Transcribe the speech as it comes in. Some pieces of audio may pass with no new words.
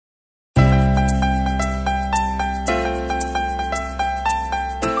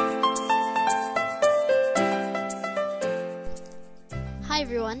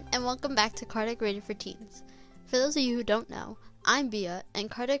welcome back to Cardiac Radio for Teens. For those of you who don't know, I'm Bia,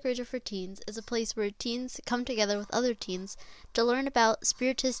 and Cardiac Radio for Teens is a place where teens come together with other teens to learn about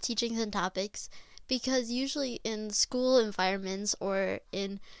spiritist teachings and topics, because usually in school environments or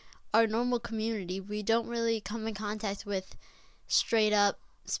in our normal community, we don't really come in contact with straight up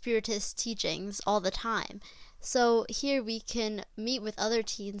spiritist teachings all the time. So here we can meet with other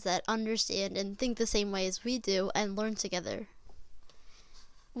teens that understand and think the same way as we do and learn together.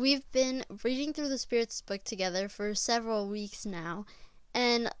 We've been reading through the Spirits book together for several weeks now,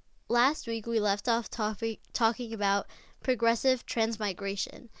 and last week we left off talking about progressive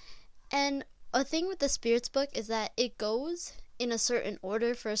transmigration. And a thing with the Spirits book is that it goes in a certain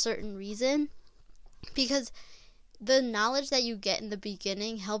order for a certain reason, because the knowledge that you get in the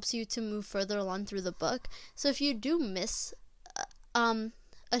beginning helps you to move further along through the book. So if you do miss a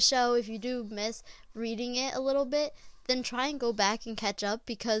show, if you do miss reading it a little bit, then try and go back and catch up,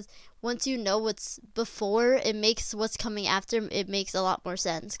 because once you know what's before, it makes what's coming after, it makes a lot more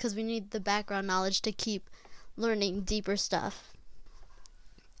sense, because we need the background knowledge to keep learning deeper stuff.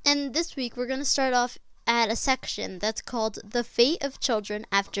 And this week we're going to start off at a section that's called The Fate of Children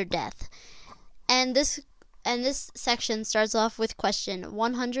After Death. And this section starts off with question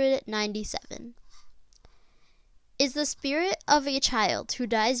 197. Is the spirit of a child who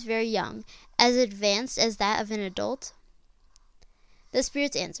dies very young as advanced as that of an adult? The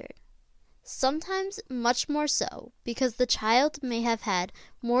spirits answered, sometimes much more so, because the child may have had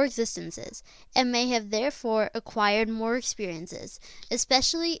more existences, and may have therefore acquired more experiences,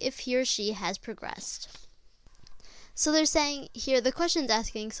 especially if he or she has progressed. So they're saying here, the question's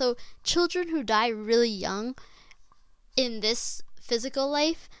asking, so children who die really young in this physical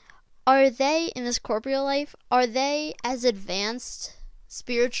life, are they, in this corporeal life, are they as advanced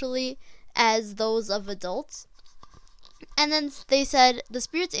spiritually as those of adults? And then they said, the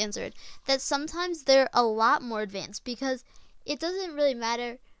spirits answered, that sometimes they're a lot more advanced, because it doesn't really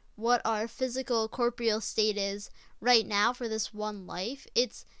matter what our physical corporeal state is right now for this one life.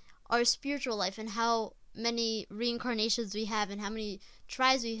 It's our spiritual life and how many reincarnations we have and how many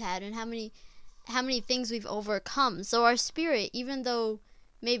tries we've had and how many things we've overcome. So our spirit, even though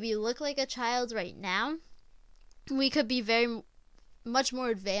maybe look like a child right now, we could be very much more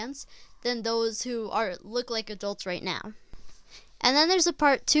advanced than those who look like adults right now. And then there's a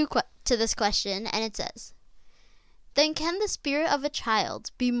part 2 to this question, and it says, then can the spirit of a child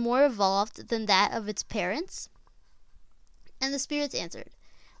be more evolved than that of its parents? And the spirits answered,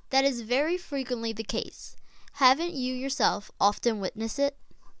 that is very frequently the case. Haven't you yourself often witnessed it?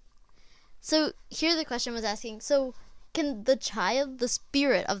 So here the question was asking, so can the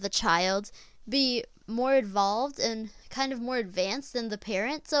spirit of the child, be more evolved and kind of more advanced than the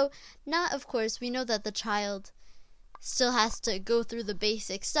parent? So not, of course, we know that the child still has to go through the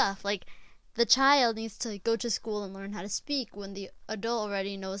basic stuff. Like, the child needs to go to school and learn how to speak when the adult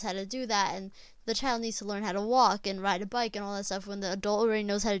already knows how to do that, and the child needs to learn how to walk and ride a bike and all that stuff when the adult already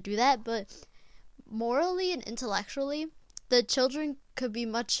knows how to do that. But morally and intellectually, the children could be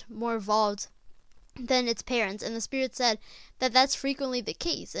much more evolved than its parents, and the spirit said that that's frequently the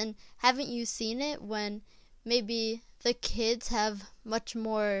case. And haven't you seen it when maybe the kids have much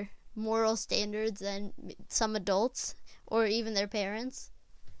more moral standards than some adults or even their parents?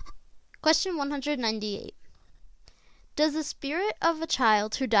 Question 198. Does the spirit of a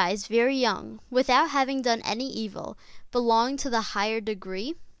child who dies very young without having done any evil belong to the higher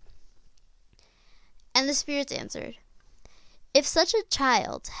degree? And the spirits answered, if such a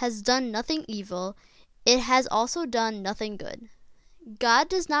child has done nothing evil, it has also done nothing good. God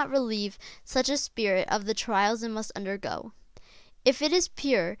does not relieve such a spirit of the trials it must undergo. If it is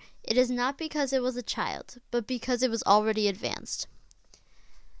pure, it is not because it was a child, but because it was already advanced.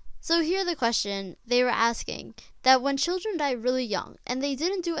 So here the question they were asking, that when children die really young, and they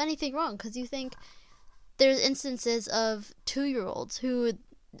didn't do anything wrong, because you think there's instances of 2-year-olds who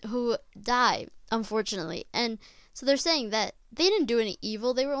die, unfortunately, and so they're saying that they didn't do any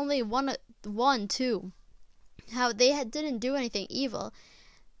evil. They were only two. How they didn't do anything evil.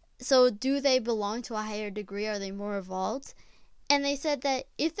 So do they belong to a higher degree? Are they more evolved? And they said that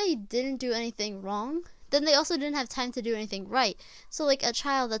if they didn't do anything wrong, then they also didn't have time to do anything right. So like a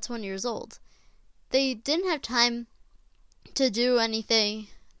child that's 1 year old, they didn't have time to do anything.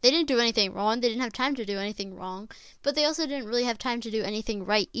 They didn't do anything wrong. They didn't have time to do anything wrong. But they also didn't really have time to do anything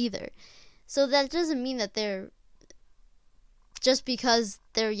right either. So that doesn't mean that just because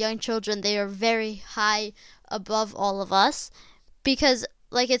they're young children, they are very high above all of us. Because,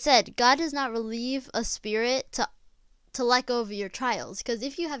 like it said, God does not relieve a spirit to let go of your trials. Because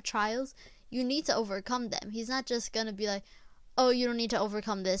if you have trials, you need to overcome them. He's not just going to be like, oh, you don't need to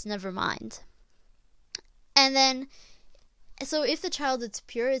overcome this, never mind. And then, so if the child is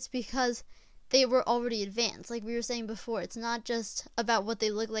pure, it's because they were already advanced. Like we were saying before, it's not just about what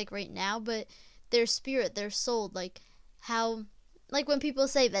they look like right now, but their spirit, their soul. Like how, like when people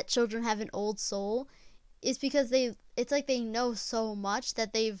say that children have an old soul, it's because it's like they know so much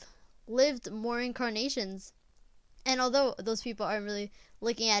that they've lived more incarnations. And although those people aren't really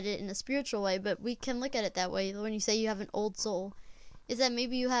looking at it in a spiritual way, but we can look at it that way when you say you have an old soul, is that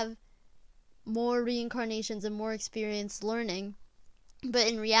maybe you have more reincarnations and more experience learning, but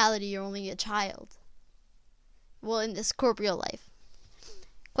in reality you're only a child. Well, in this corporeal life.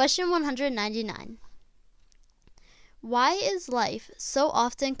 Question 199. Why is life so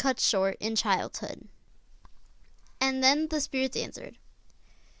often cut short in childhood? And then the spirits answered.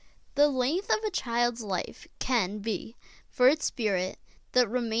 The length of a child's life can be, for its spirit, the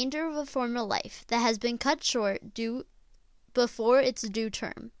remainder of a former life that has been cut short before its due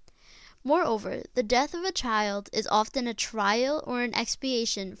term. Moreover, the death of a child is often a trial or an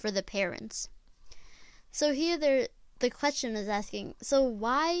expiation for the parents. So here the question is asking, so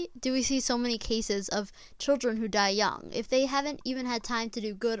why do we see so many cases of children who die young? If they haven't even had time to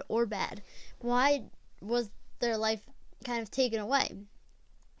do good or bad, why was their life kind of taken away?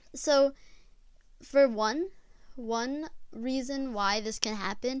 So, for one reason why this can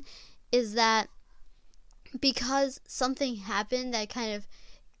happen is that because something happened that kind of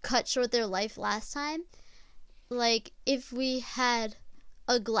cut short their life last time. Like if we had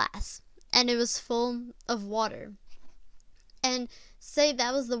a glass and it was full of water, and say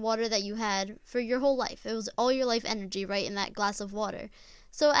that was the water that you had for your whole life. It was all your life energy, right, in that glass of water.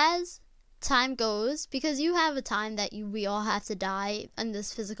 So as time goes, because you have a time that we all have to die in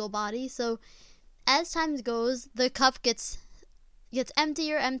this physical body, so as time goes, the cup gets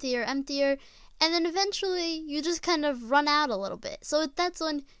emptier, and then eventually you just kind of run out a little bit. So that's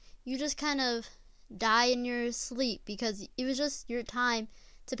when you just kind of die in your sleep, because it was just your time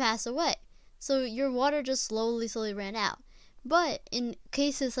to pass away. So your water just slowly ran out. But in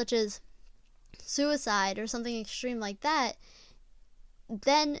cases such as suicide or something extreme like that,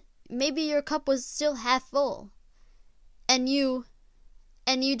 then maybe your cup was still half full, and you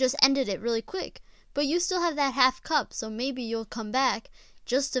just ended it really quick. But you still have that half cup, so maybe you'll come back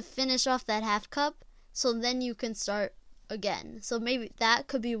just to finish off that half cup, so then you can start again. So maybe that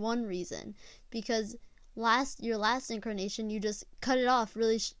could be one reason, because your last incarnation you just cut it off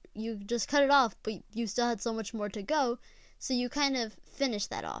but you still had so much more to go, so you kind of finished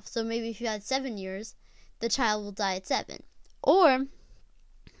that off. So maybe if you had 7 years, the child will die at 7.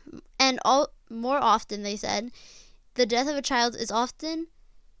 More often, they said, the death of a child is often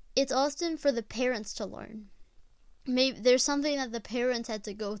for the parents to learn. Maybe there's something that the parents had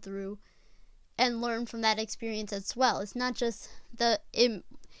to go through and learn from that experience as well. It's not just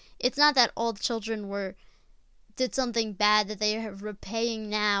it's not that all children did something bad that they are repaying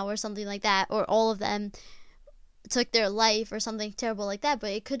now or something like that, or all of them took their life or something terrible like that, but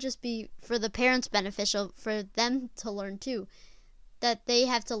it could just be for the parents beneficial for them to learn too, that they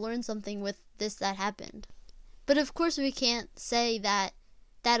have to learn something with this that happened. But of course we can't say that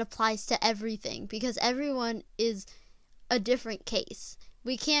applies to everything, because everyone is a different case.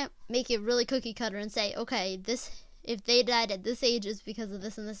 We can't make it really cookie cutter and say, okay, if they died at this age it's because of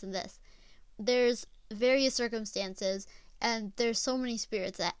this and this and this. There's various circumstances, and there's so many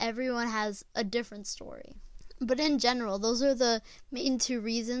spirits that everyone has a different story. But in general, those are the main 2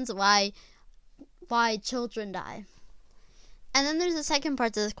 reasons why children die. And then there's a second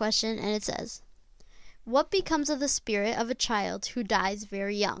part to this question, and it says, what becomes of the spirit of a child who dies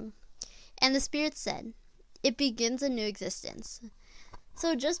very young? And the spirit said, it begins a new existence.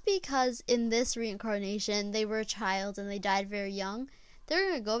 So just because in this reincarnation they were a child and they died very young, they're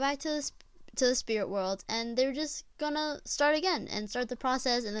going to go back to the spirit world, and they're just going to start again and start the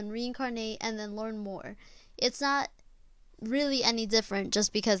process and then reincarnate and then learn more. It's not really any different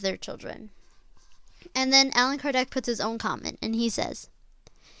just because they're children. And then Allan Kardec puts his own comment, and he says,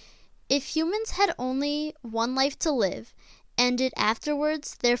 if humans had only one life to live, and it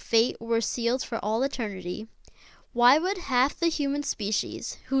afterwards their fate were sealed for all eternity, why would half the human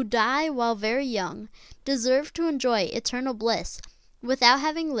species, who die while very young, deserve to enjoy eternal bliss without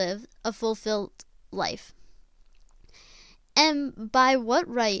having lived a fulfilled life? And by what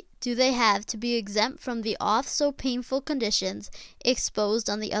right do they have to be exempt from the oft so painful conditions exposed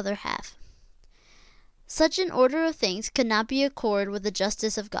on the other half? Such an order of things could not be accord with the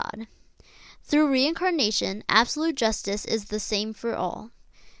justice of God. Through reincarnation, absolute justice is the same for all.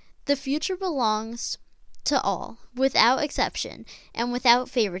 The future belongs to all, without exception, and without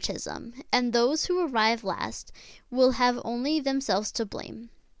favoritism, and those who arrive last will have only themselves to blame.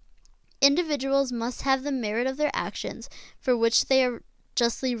 Individuals must have the merit of their actions for which they are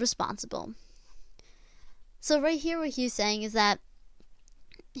justly responsible. So right here what he's saying is that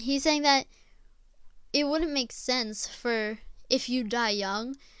it wouldn't make sense for, if you die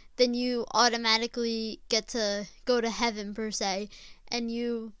young, then you automatically get to go to heaven per se, and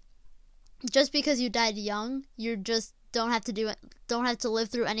you, just because you died young, you just don't have to live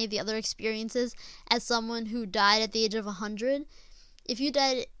through any of the other experiences as someone who died at the age of 100. If you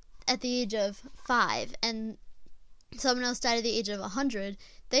died at the age of 5 and someone else died at the age of 100,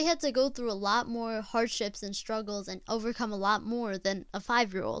 they had to go through a lot more hardships and struggles and overcome a lot more than a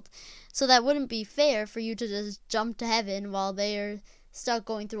 5-year-old. So that wouldn't be fair for you to just jump to heaven while they're stuck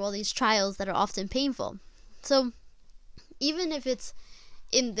going through all these trials that are often painful. So even if it's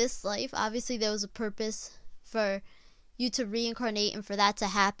in this life, obviously there was a purpose for you to reincarnate and for that to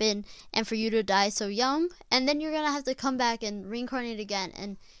happen and for you to die so young, and then you're going to have to come back and reincarnate again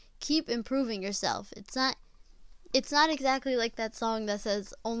and keep improving yourself. It's not exactly like that song that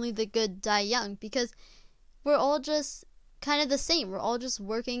says only the good die young, because we're all just kind of the same. We're all just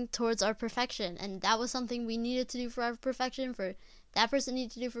working towards our perfection, and that was something we needed to do for our perfection, for that person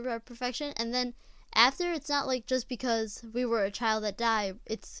needed to do for our perfection. And then after, it's not like just because we were a child that died,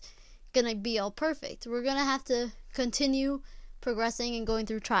 it's gonna be all perfect. We're gonna have to continue progressing and going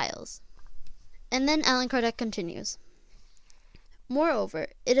through trials. And then Allan Kardec continues. Moreover,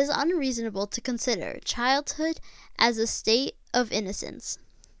 it is unreasonable to consider childhood as a state of innocence.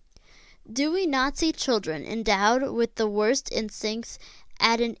 Do we not see children endowed with the worst instincts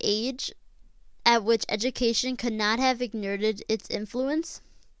at an age at which education could not have exerted its influence?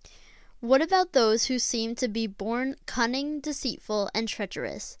 What about those who seem to be born cunning, deceitful, and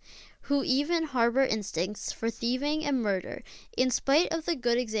treacherous, who even harbor instincts for thieving and murder, in spite of the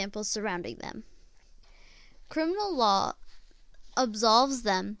good examples surrounding them? Criminal law absolves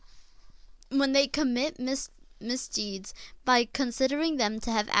them when they commit misdeeds by considering them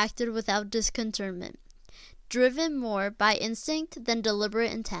to have acted without discernment, driven more by instinct than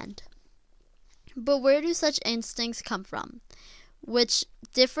deliberate intent. But where do such instincts come from, which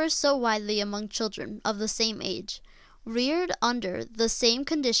differ so widely among children of the same age, reared under the same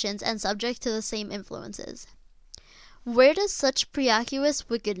conditions and subject to the same influences? Where does such preocuous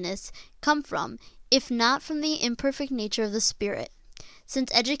wickedness come from, if not from the imperfect nature of the spirit,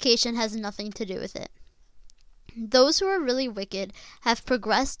 since education has nothing to do with it? Those who are really wicked have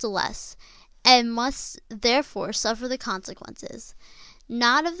progressed less, and must therefore suffer the consequences,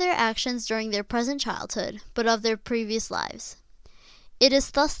 not of their actions during their present childhood, but of their previous lives. It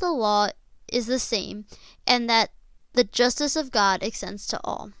is thus the law is the same, and that the justice of God extends to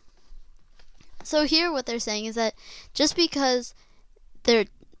all. So here what they're saying is that just because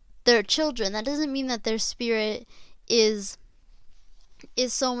they're children, that doesn't mean that their spirit is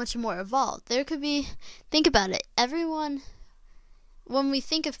so much more evolved. There could be, think about it, everyone, when we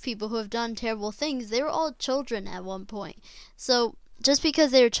think of people who have done terrible things, they were all children at one point. So just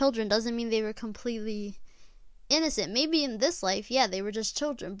because they were children doesn't mean they were completely innocent. Maybe in this life, yeah, they were just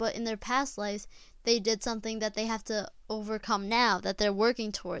children, but in their past lives, they did something that they have to overcome now, that they're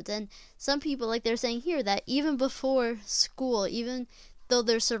working towards. And some people, like they're saying here, that even before school, even though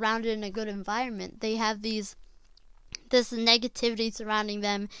they're surrounded in a good environment, they have this negativity surrounding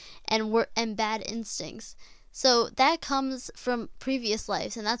them and bad instincts. So that comes from previous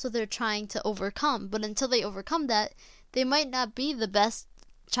lives, and that's what they're trying to overcome. But until they overcome that, they might not be the best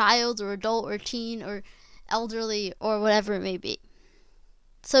child or adult or teen or elderly or whatever it may be.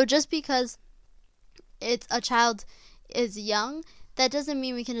 So just because a child is young, that doesn't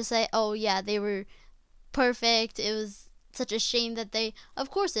mean we can just say, oh yeah, they were perfect. It was such a shame that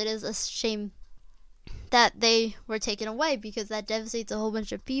of course it is a shame that they were taken away, because that devastates a whole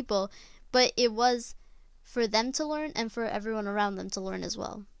bunch of people, but it was for them to learn and for everyone around them to learn as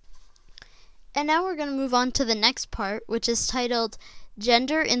well. And now we're going to move on to the next part, which is titled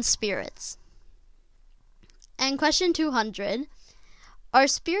Gender in Spirits. And question 200, are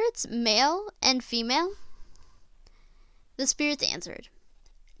spirits male and female? The spirits answered,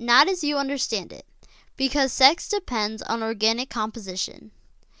 not as you understand it, because sex depends on organic composition.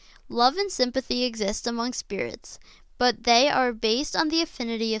 Love and sympathy exist among spirits, but they are based on the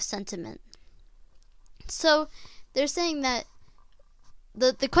affinity of sentiment. So they're saying that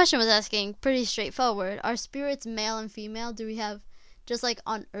the question was asking pretty straightforward. Are spirits male and female? Do we have, just like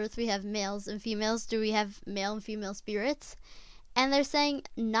on Earth we have males and females, do we have male and female spirits? And they're saying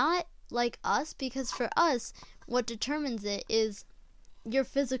not like us, because for us, what determines it is your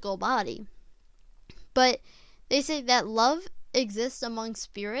physical body. But they say that love exists among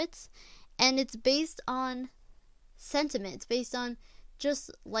spirits, and it's based on sentiment. It's based on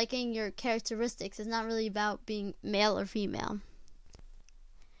just liking your characteristics. It's not really about being male or female.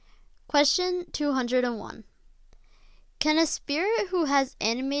 Question 201. Can a spirit who has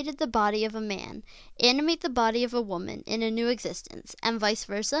animated the body of a man animate the body of a woman in a new existence, and vice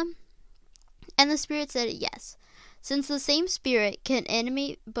versa? And the spirit said yes, since the same spirit can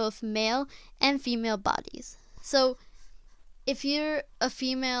animate both male and female bodies. So if you're a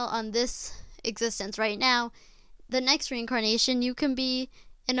female on this existence right now, the next reincarnation you can be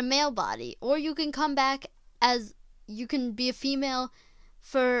in a male body, or you can come back as you can be a female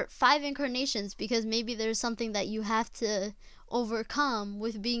for 5 incarnations, because maybe there's something that you have to overcome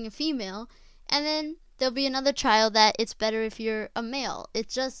with being a female, and then there'll be another trial that it's better if you're a male.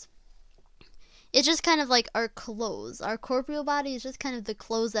 It's just kind of like our clothes. Our corporeal body is just kind of the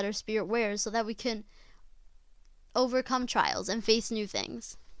clothes that our spirit wears so that we can overcome trials and face new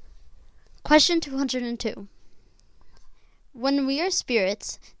things. Question 202. When we are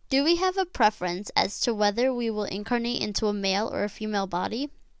spirits, do we have a preference as to whether we will incarnate into a male or a female body?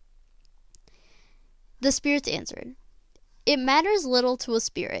 The spirits answered, it matters little to a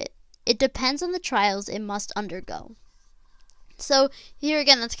spirit. It depends on the trials it must undergo. So here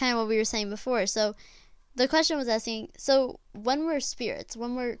again, that's kind of what we were saying before. So the question was asking, so when we're spirits,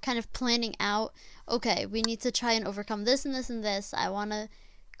 when we're kind of planning out, okay, we need to try and overcome this and this and this, I want to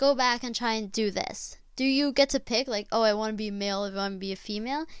go back and try and do this. Do you get to pick, like, oh, I want to be a male, I want to be a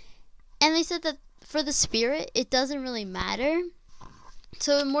female? And they said that for the spirit, it doesn't really matter.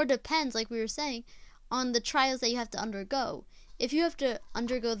 So it more depends, like we were saying, on the trials that you have to undergo. If you have to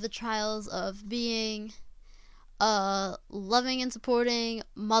undergo the trials of being a loving and supporting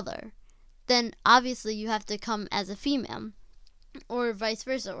mother, then obviously you have to come as a female, or vice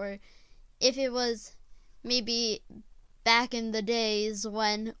versa. Or if it was maybe back in the days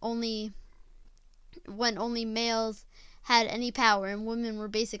when only males had any power and women were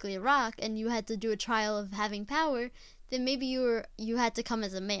basically a rock, and you had to do a trial of having power, then maybe you had to come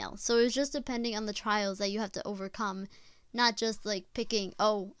as a male. So it's just depending on the trials that you have to overcome, not just like picking,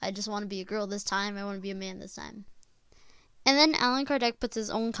 oh, I just want to be a girl this time, I want to be a man this time. And then Allan Kardec puts his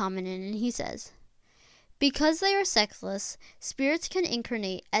own comment in, and he says, because they are sexless, spirits can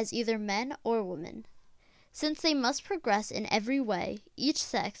incarnate as either men or women. Since they must progress in every way, each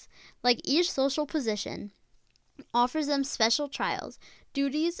sex, like each social position, offers them special trials,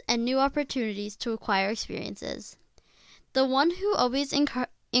 duties, and new opportunities to acquire experiences. The one who always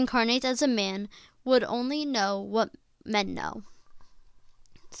incarnates as a man would only know what men know.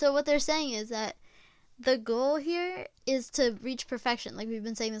 So what they're saying is that the goal here is to reach perfection, like we've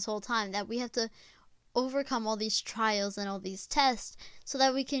been saying this whole time, that we have to overcome all these trials and all these tests so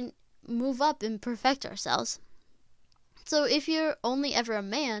that we can move up and perfect ourselves. So if you're only ever a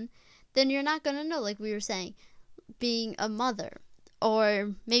man, then you're not going to know, like we were saying, being a mother,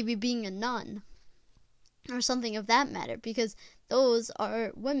 or maybe being a nun, or something of that matter, because those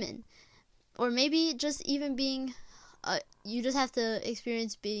are women. Or maybe just even being, you just have to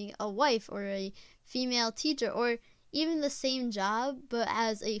experience being a wife, or a female teacher, or even the same job, but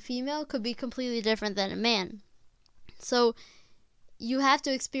as a female, could be completely different than a man. So you have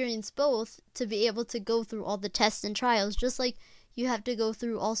to experience both to be able to go through all the tests and trials, just like you have to go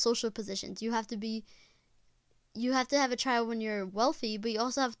through all social positions. You have to have a trial when you're wealthy, but you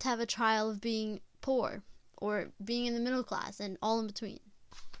also have to have a trial of being poor or being in the middle class and all in between.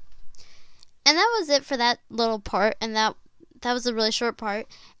 And that was it for that little part, and that was a really short part.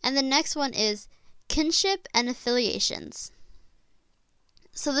 And the next one is kinship and affiliations.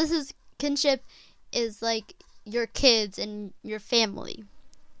 So this is, kinship is like your kids and your family.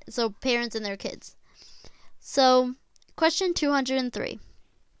 So parents and their kids. So question 203.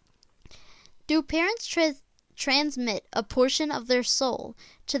 Do parents transmit a portion of their soul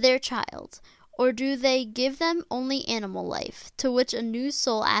to their child, or do they give them only animal life, to which a new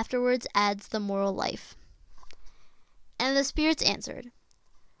soul afterwards adds the moral life? And the spirits answered,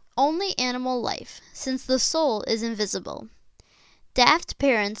 only animal life, since the soul is invisible. Daft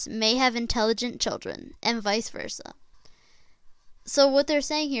parents may have intelligent children, and vice versa. So what they're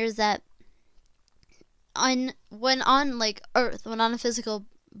saying here is that when on like Earth, when on a physical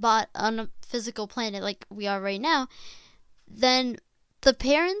planet like we are right now, then the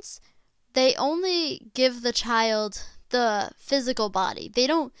parents, they only give the child the physical body.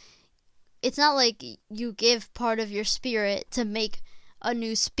 It's not like you give part of your spirit to make a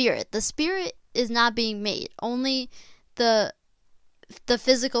new spirit. The spirit is not being made. Only the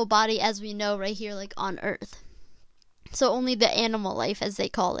physical body as we know right here, like on Earth. So only the animal life, as they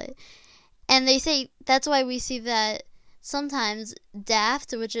call it. And they say that's why we see that sometimes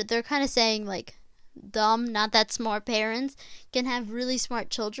daft, which they're kind of saying like dumb, not that smart parents can have really smart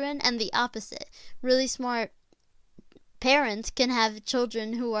children, and the opposite. Really smart parents can have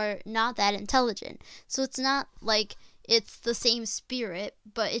children who are not that intelligent. So it's not like it's the same spirit,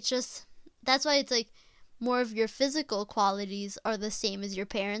 but it's just, that's why it's like more of your physical qualities are the same as your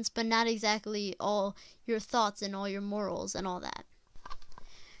parents, but not exactly all your thoughts and all your morals and all that.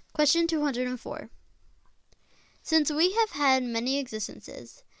 Question 204. Since we have had many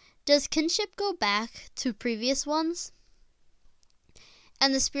existences, does kinship go back to previous ones?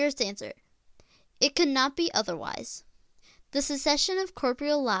 And the spirits answer, it could not be otherwise. The succession of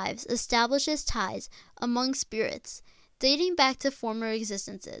corporeal lives establishes ties among spirits dating back to former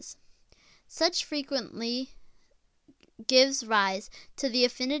existences. Such frequently gives rise to the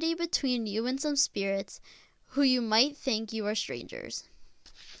affinity between you and some spirits who you might think you are strangers.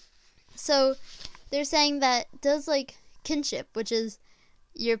 So they're saying that does like kinship, which is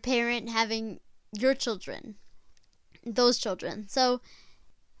your parent having your children, those children. So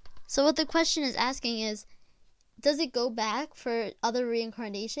what the question is asking is, does it go back for other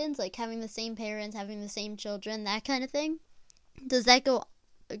reincarnations, like having the same parents, having the same children, that kind of thing? Does that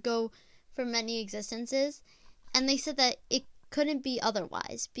go for many existences? And they said that it couldn't be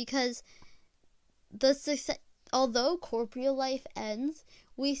otherwise, because although corporeal life ends,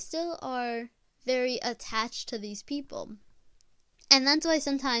 we still are very attached to these people. And that's why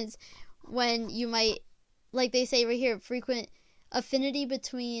sometimes when you might, like they say right here, frequent affinity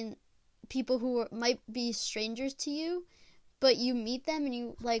between people who might be strangers to you, but you meet them and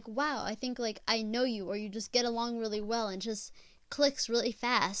you like, wow, I think like I know you, or you just get along really well and just clicks really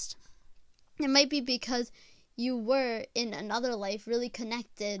fast. It might be because you were in another life really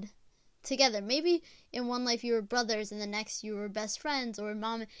connected together. Maybe in one life you were brothers and the next you were best friends or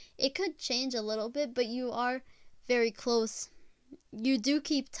mom. It could change a little bit, but you are very close. You do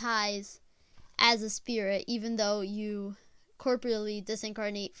keep ties as a spirit, even though you corporeally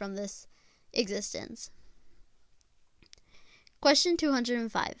disincarnate from this existence. Question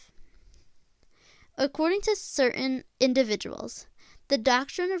 205. According to certain individuals, the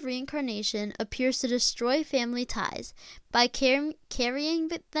doctrine of reincarnation appears to destroy family ties by carrying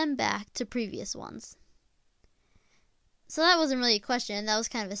them back to previous ones. So that wasn't really a question, that was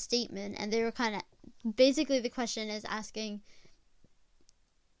kind of a statement, and they were kind of, basically the question is asking,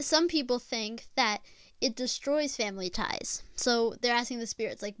 some people think that it destroys family ties. So they're asking the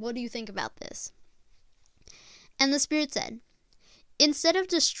spirits, like, what do you think about this? And the spirit said, instead of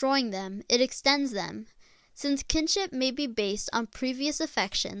destroying them, it extends them. Since kinship may be based on previous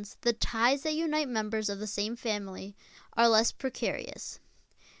affections, the ties that unite members of the same family are less precarious.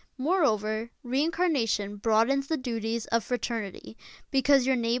 Moreover, reincarnation broadens the duties of fraternity, because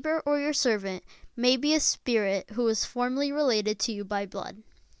your neighbor or your servant may be a spirit who is formerly related to you by blood.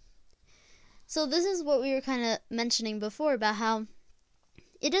 So this is what we were kind of mentioning before about how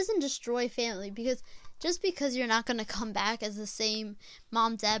it doesn't destroy family, because just because you're not going to come back as the same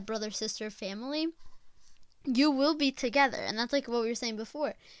mom, dad, brother, sister family, you will be together. And that's like what we were saying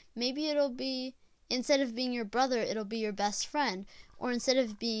before. Maybe it'll be, instead of being your brother, it'll be your best friend. Or instead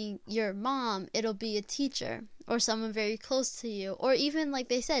of being your mom, it'll be a teacher or someone very close to you. Or even, like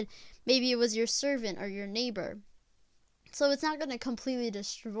they said, maybe it was your servant or your neighbor. So it's not going to completely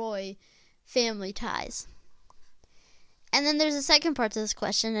destroy family ties. And then there's a second part to this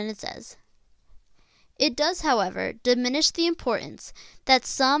question, and it says, it does, however, diminish the importance that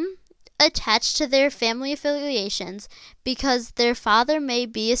some attach to their family affiliations because their father may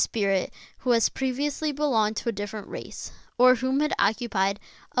be a spirit who has previously belonged to a different race, or whom had occupied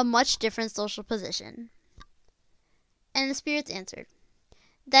a much different social position. And the spirits answered,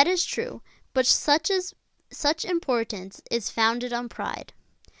 that is true, but such importance is founded on pride.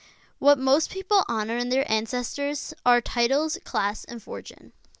 What most people honor in their ancestors are titles, class, and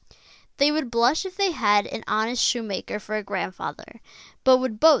fortune. They would blush if they had an honest shoemaker for a grandfather, but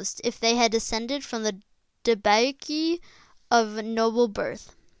would boast if they had descended from the debauchee of noble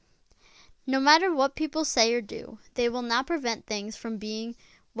birth. No matter what people say or do, they will not prevent things from being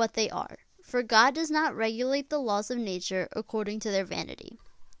what they are, for God does not regulate the laws of nature according to their vanity.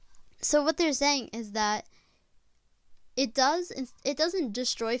 So what they're saying is that it doesn't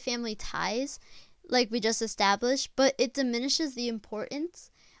destroy family ties like we just established, but it diminishes the importance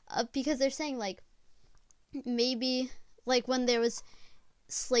because they're saying, like, maybe like when there was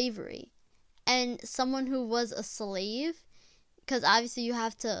slavery and someone who was a slave, because obviously you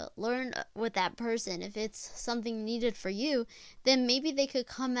have to learn with that person. If it's something needed for you, then maybe they could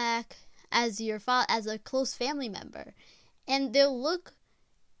come back as your as a close family member, and they'll look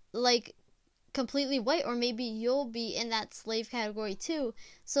like completely white, or maybe you'll be in that slave category too.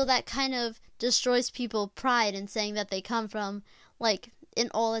 So that kind of destroys people's pride in saying that they come from like an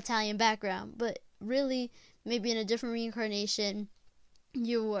all Italian background, but really maybe in a different reincarnation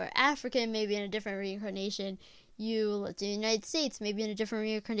you were African, maybe in a different reincarnation you lived in the United States, maybe in a different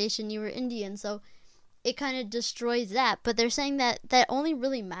reincarnation you were Indian. So it kind of destroys that. But they're saying that that only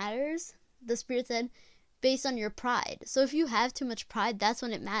really matters, the Spirit said, based on your pride. So if you have too much pride, that's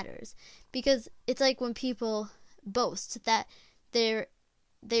when it matters. Because it's like when people boast that their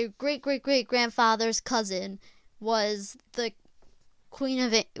great great great grandfather's cousin was the Queen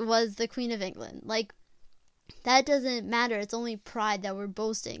of England. Like, that doesn't matter. It's only pride that we're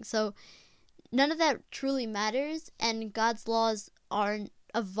boasting. So none of that truly matters, and God's laws aren't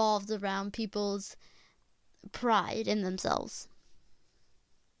evolved around people's pride in themselves.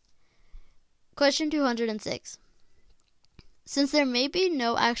 Question 206. Since there may be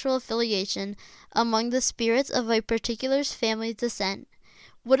no actual affiliation among the spirits of a particular family's descent,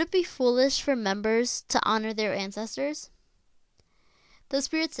 would it be foolish for members to honor their ancestors? The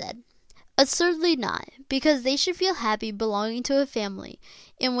Spirit said, assuredly not, because they should feel happy belonging to a family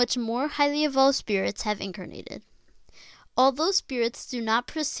in which more highly evolved spirits have incarnated. Although spirits do not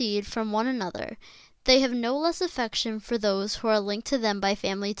proceed from one another, they have no less affection for those who are linked to them by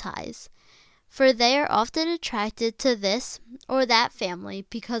family ties, for they are often attracted to this or that family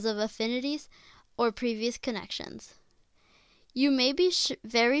because of affinities or previous connections. You may be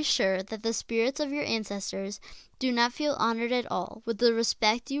very sure that the spirits of your ancestors do not feel honored at all with the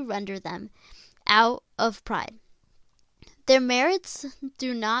respect you render them out of pride. Their merits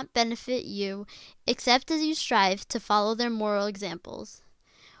do not benefit you except as you strive to follow their moral examples,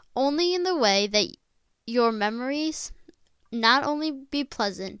 only in the way that your memories not only be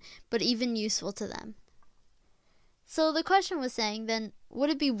pleasant but even useful to them. So the question was saying, then, would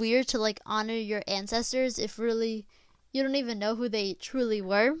it be weird to like honor your ancestors if really you don't even know who they truly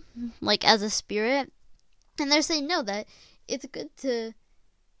were, like as a spirit? And they're saying no, that it's good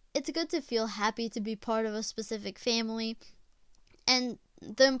to feel happy to be part of a specific family. And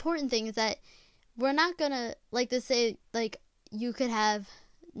the important thing is that we're not gonna like to say like you could have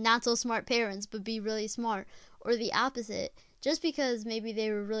not so smart parents but be really smart, or the opposite. Just because maybe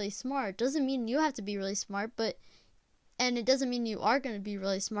they were really smart doesn't mean you have to be really smart, and it doesn't mean you are going to be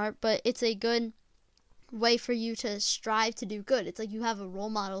really smart, but it's a good way for you to strive to do good. It's like you have a role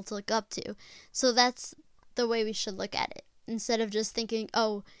model to look up to. So that's the way we should look at it, instead of just thinking,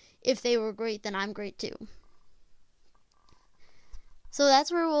 oh, if they were great, then I'm great too. So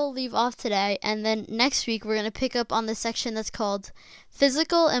that's where we'll leave off today, and then next week we're going to pick up on the section that's called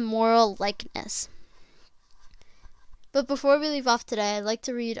Physical and Moral Likeness. But before we leave off today, I'd like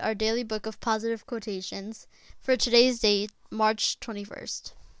to read our daily book of positive quotations for today's date, March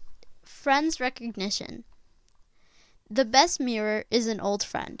 21st. Friends Recognition. The best mirror is an old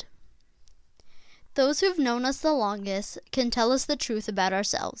friend. Those who've known us the longest can tell us the truth about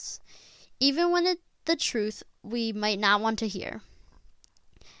ourselves, even when it's the truth we might not want to hear.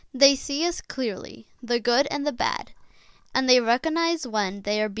 They see us clearly, the good and the bad, and they recognize when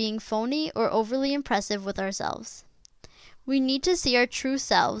they are being phony or overly impressive with ourselves. We need to see our true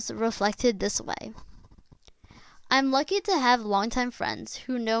selves reflected this way. I'm lucky to have longtime friends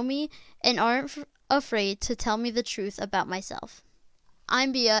who know me and aren't afraid to tell me the truth about myself.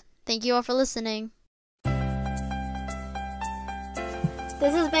 I'm Bia. Thank you all for listening.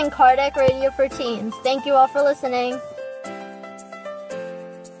 This has been Kardec Radio for Teens. Thank you all for listening.